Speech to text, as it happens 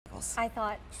tables. I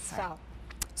thought so.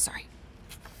 Sorry.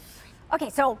 Okay,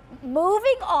 so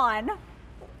moving on.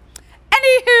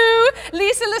 Anywho,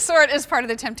 Lisa Lasorte is part of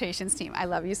the Temp-tations team. I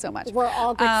love you so much. We're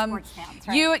all good sports fans,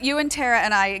 right? You and Tara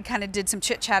and I kind of did some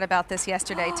chit chat about this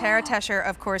yesterday. Tara Tescher,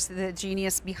 of course, the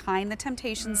genius behind the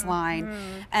Temp-tations line.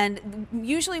 And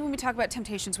usually when we talk about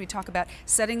Temp-tations, we talk about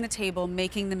setting the table,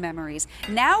 making the memories.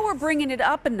 Now we're bringing it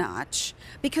up a notch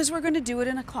because we're going to do it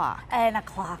in a clock. And a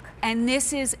clock. And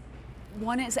this is,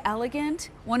 one is elegant,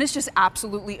 one is just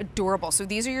absolutely adorable. So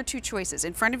these are your two choices.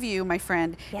 In front of you, my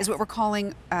friend, is what we're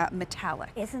calling metallic.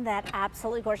 Isn't that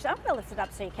absolutely gorgeous? I'm going to lift it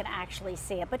up so you can actually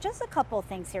see it. But just a couple of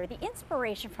things here. The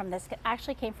inspiration from this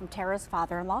actually came from Tara's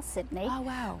father-in-law, Sydney. Oh,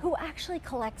 wow. Who actually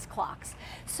collects clocks.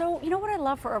 So you know what I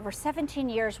love? For over 17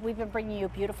 years, we've been bringing you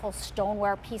beautiful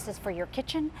stoneware pieces for your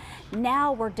kitchen.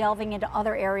 Now we're delving into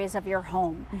other areas of your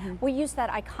home. We use that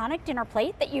iconic dinner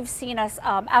plate that you've seen us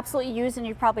absolutely use and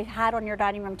you've probably had on your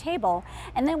dining room table,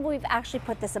 and then we've actually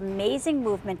put this amazing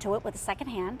movement to it with a second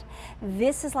hand.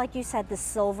 This is, like you said, the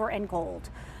silver and gold.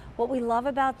 What we love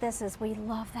about this is we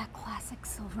love that classic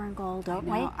silver and gold, don't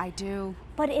we? I do.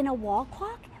 But in a wall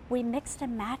clock, we mixed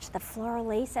and matched the floral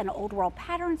lace and old world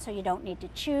pattern, so you don't need to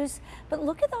choose. But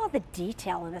look at all the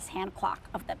detail in this hand clock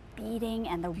of the beading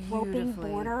and the roping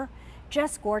border.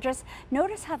 Just gorgeous.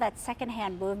 Notice how that second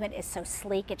hand movement is so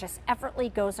sleek. It just effortlessly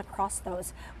goes across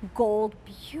those gold,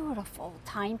 beautiful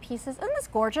timepieces. Isn't this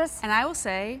gorgeous? And I will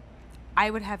say, I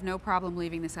would have no problem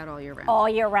leaving this out all year round. All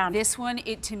year round. This one,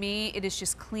 to me, it is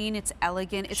just clean, it's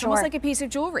elegant. It's almost like a piece of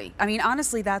jewelry. I mean,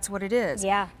 honestly, that's what it is.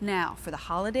 Yeah. Now, for the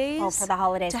holidays. Oh, for the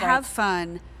holidays, to have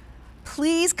fun,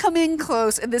 please come in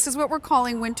close. And this is what we're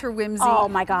calling Winter Whimsy. Oh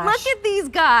my gosh. Look at these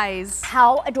guys.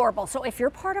 How adorable. So if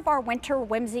you're part of our Winter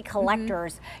Whimsy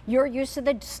collectors, you're used to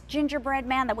the gingerbread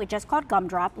man that we just called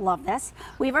Gumdrop. Love this.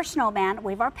 We have our snowman,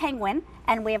 we have our penguin,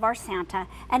 and we have our Santa.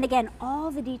 And again,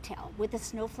 all the detail with the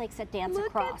snowflakes that dance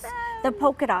across. The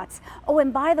polka dots. Oh,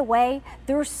 and by the way,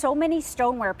 there are so many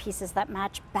stoneware pieces that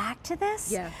match back to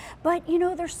this. Yeah. But you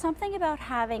know, there's something about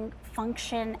having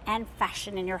function and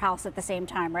fashion in your house at the same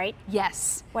time, right?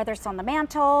 Yes. Whether it's on the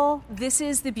mantle. This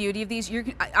is the beauty of these.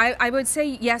 I would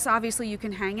say, yes, obviously you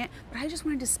can hang it, but I just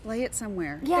want to display it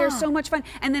somewhere. Yeah. They're so much fun.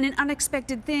 And then an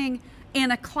unexpected thing,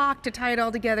 and a clock to tie it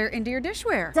all together into your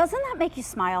dishware. Doesn't that make you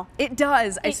smile? It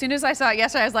does. As soon as I saw it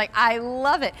yesterday, I was like, I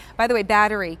love it. By the way,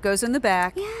 battery goes in the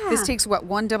back. Yeah. This takes what,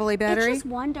 one AA battery? It's just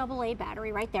one AA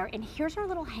battery right there. And here's our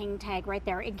little hang tag right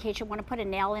there in case you want to put a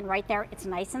nail in right there. It's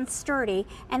nice and sturdy.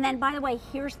 And then, by the way,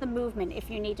 here's the movement if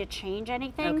you need to change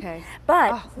anything. Okay.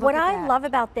 But Oh, what look at I that. love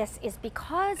about this is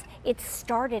because it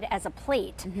started as a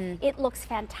plate, it looks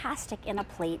fantastic in a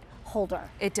plate holder.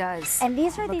 It does. And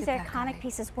these are Look these at that iconic guy.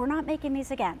 pieces. We're not making these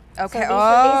again. Okay. So these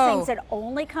are these things that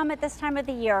only come at this time of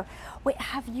the year. Wait,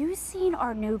 have you seen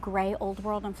our new gray Old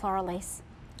World and Floral Lace?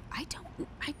 I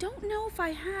don't know if I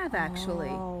have actually.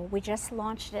 Oh, we just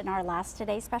launched it in our last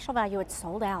Today special value. It's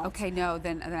sold out. Okay, no,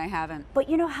 then I haven't. But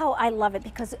you know how I love it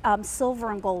because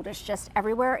silver and gold is just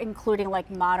everywhere, including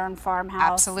like modern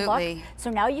farmhouse. Absolutely. Look. So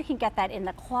now you can get that in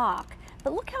the clock.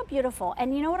 But look how beautiful.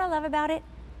 And you know what I love about it?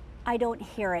 I don't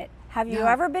hear it. Have you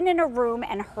ever been in a room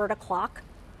and heard a clock?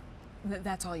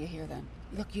 That's all you hear then.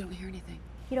 Look, you don't hear anything.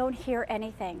 You don't hear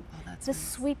anything. Oh, that's the nice.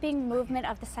 sweeping movement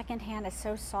of the second hand is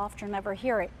so soft you'll never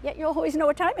hear it, yet you'll always know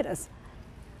what time it is.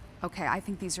 Okay, I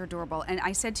think these are adorable. And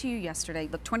I said to you yesterday,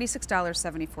 look,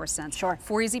 $26.74. Sure.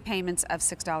 4 easy payments of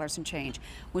 $6 and change.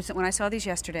 When I saw these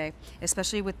yesterday,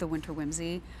 especially with the Winter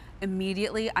Whimsy,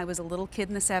 immediately I was a little kid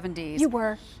in the 70s. You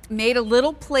were. Made a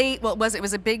little plate, well, it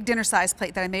was a big dinner size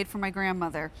plate that I made for my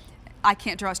grandmother. I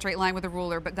can't draw a straight line with a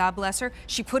ruler, but God bless her.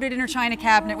 She put it in her china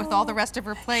cabinet with all the rest of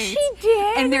her plates. She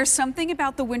did? And there's something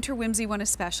about the Winter Whimsy one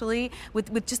especially,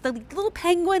 with just the little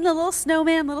penguin, the little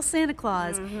snowman, little Santa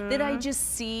Claus, that I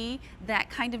just see that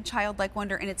kind of childlike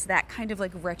wonder, and it's that kind of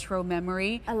like retro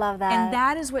memory. I love that. And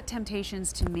that is what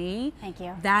Temp-tations to me. Thank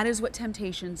you. That is what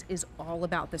Temp-tations is all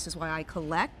about. This is why I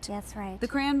collect That's right. the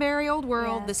Cranberry Old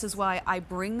World. Yes. This is why I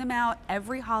bring them out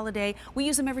every holiday. We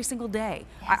use them every single day.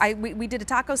 Yes. We did a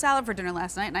taco salad for dinner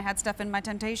last night, and I had stuff in my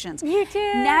Temp-tations. You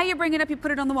did. Now you bring it up, you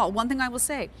put it on the wall. One thing I will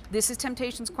say, this is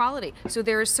Temp-tations quality. So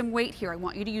there is some weight here. I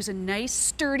want you to use a nice,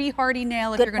 sturdy, hardy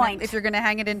nail Good if you're gonna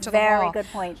hang it into the Very wall. good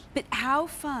point. But how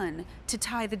fun to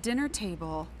tie the dinner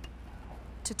table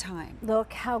to time.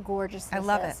 Look how gorgeous this is. I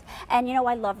love it. And you know,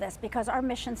 I love this because our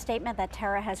mission statement that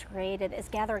Tara has created is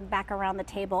gathering back around the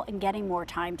table and getting more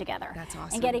time together. That's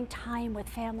awesome. And getting time with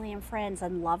family and friends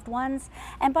and loved ones.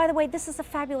 And by the way, this is a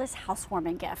fabulous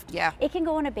housewarming gift. Yeah. It can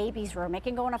go in a baby's room. It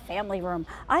can go in a family room.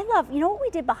 I love, you know what we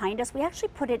did behind us? We actually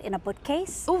put it in a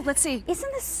bookcase. Oh, let's see.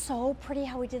 Isn't this so pretty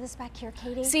how we did this back here,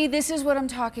 Katie? See, this is what I'm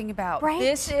talking about. Right?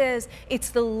 It's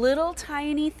the little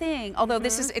tiny thing, although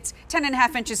it's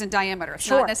 10.5 inches in diameter. It's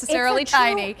Sure. not necessarily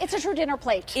tiny. It's a true dinner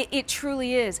plate. It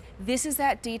truly is. This is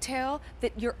that detail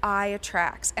that your eye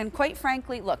attracts. And quite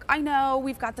frankly, look, I know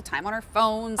we've got the time on our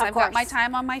phones. I've got my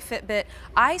time on my Fitbit.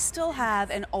 I still have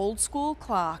an old school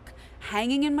clock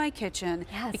hanging in my kitchen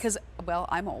because, well,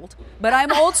 I'm old, but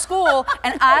I'm old school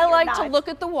and I like to look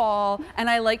at the wall and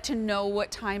I like to know what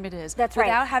time it is. That's right.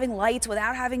 Without having lights,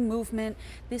 without having movement.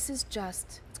 This is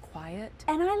just, it's quiet.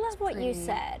 And I love what you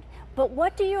said. But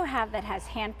what do you have that has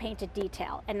hand-painted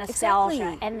detail and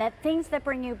nostalgia and that things that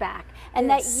bring you back and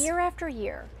that year after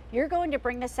year you're going to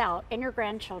bring this out and your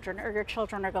grandchildren or your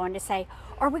children are going to say,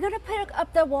 are we going to put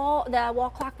up the wall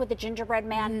clock with the gingerbread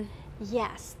man?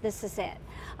 Yes, this is it.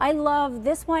 I love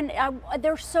this one.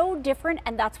 They're so different,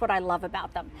 and that's what I love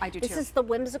about them. I do too. This is the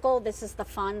whimsical, this is the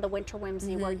fun, the winter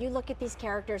whimsy, where you look at these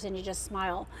characters and you just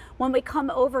smile. When we come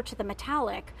over to the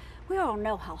metallic, we all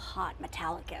know how hot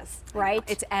metallic is, right?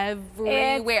 It's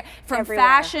everywhere. From everywhere.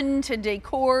 fashion to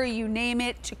decor, you name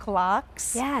it, to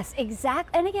clocks. Yes,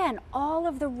 exactly. And again, all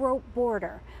of the rope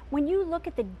border. When you look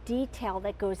at the detail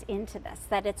that goes into this,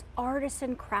 that it's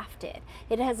artisan crafted,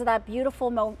 it has that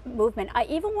beautiful movement. I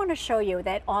even want to show you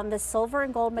that on the silver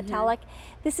and gold metallic,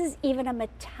 this is even a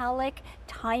metallic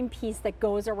timepiece that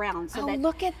goes around. So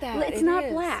look at that. It's not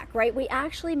black, right? We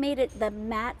actually made it the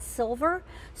matte silver,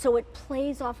 so it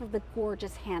plays off of the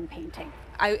gorgeous hand painting.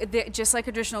 Just like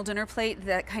a traditional dinner plate,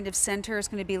 that kind of center is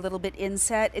going to be a little bit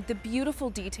inset. The beautiful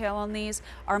detail on these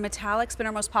are metallic's been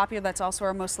our most popular. That's also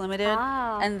our most limited.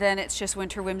 And then it's just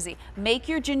winter whimsy. Make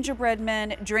your gingerbread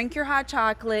men, drink your hot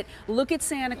chocolate, look at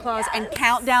Santa Claus, and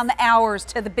count down the hours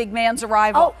to the big man's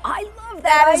arrival. Oh, I love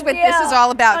that. That is what this is all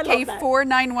about.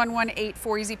 K49118,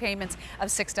 4 easy payments of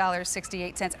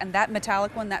 $6.68. And that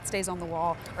metallic one, that stays on the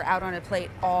wall or out on a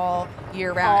plate all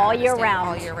year round. All year round.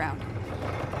 All year round.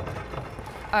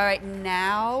 All right,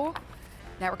 now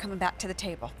we're coming back to the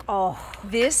table. Oh.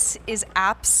 This is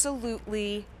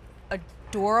absolutely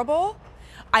adorable.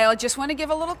 I just want to give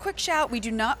a little quick shout. We do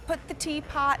not put the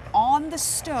teapot on the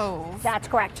stove. That's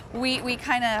correct. We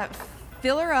kind of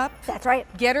fill her up. That's right.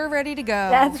 Get her ready to go.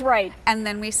 That's right. And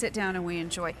then we sit down and we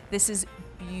enjoy. This is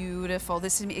beautiful.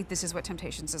 This is what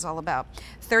Temp-tations is all about.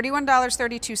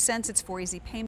 $31.32. It's 4 easy payments.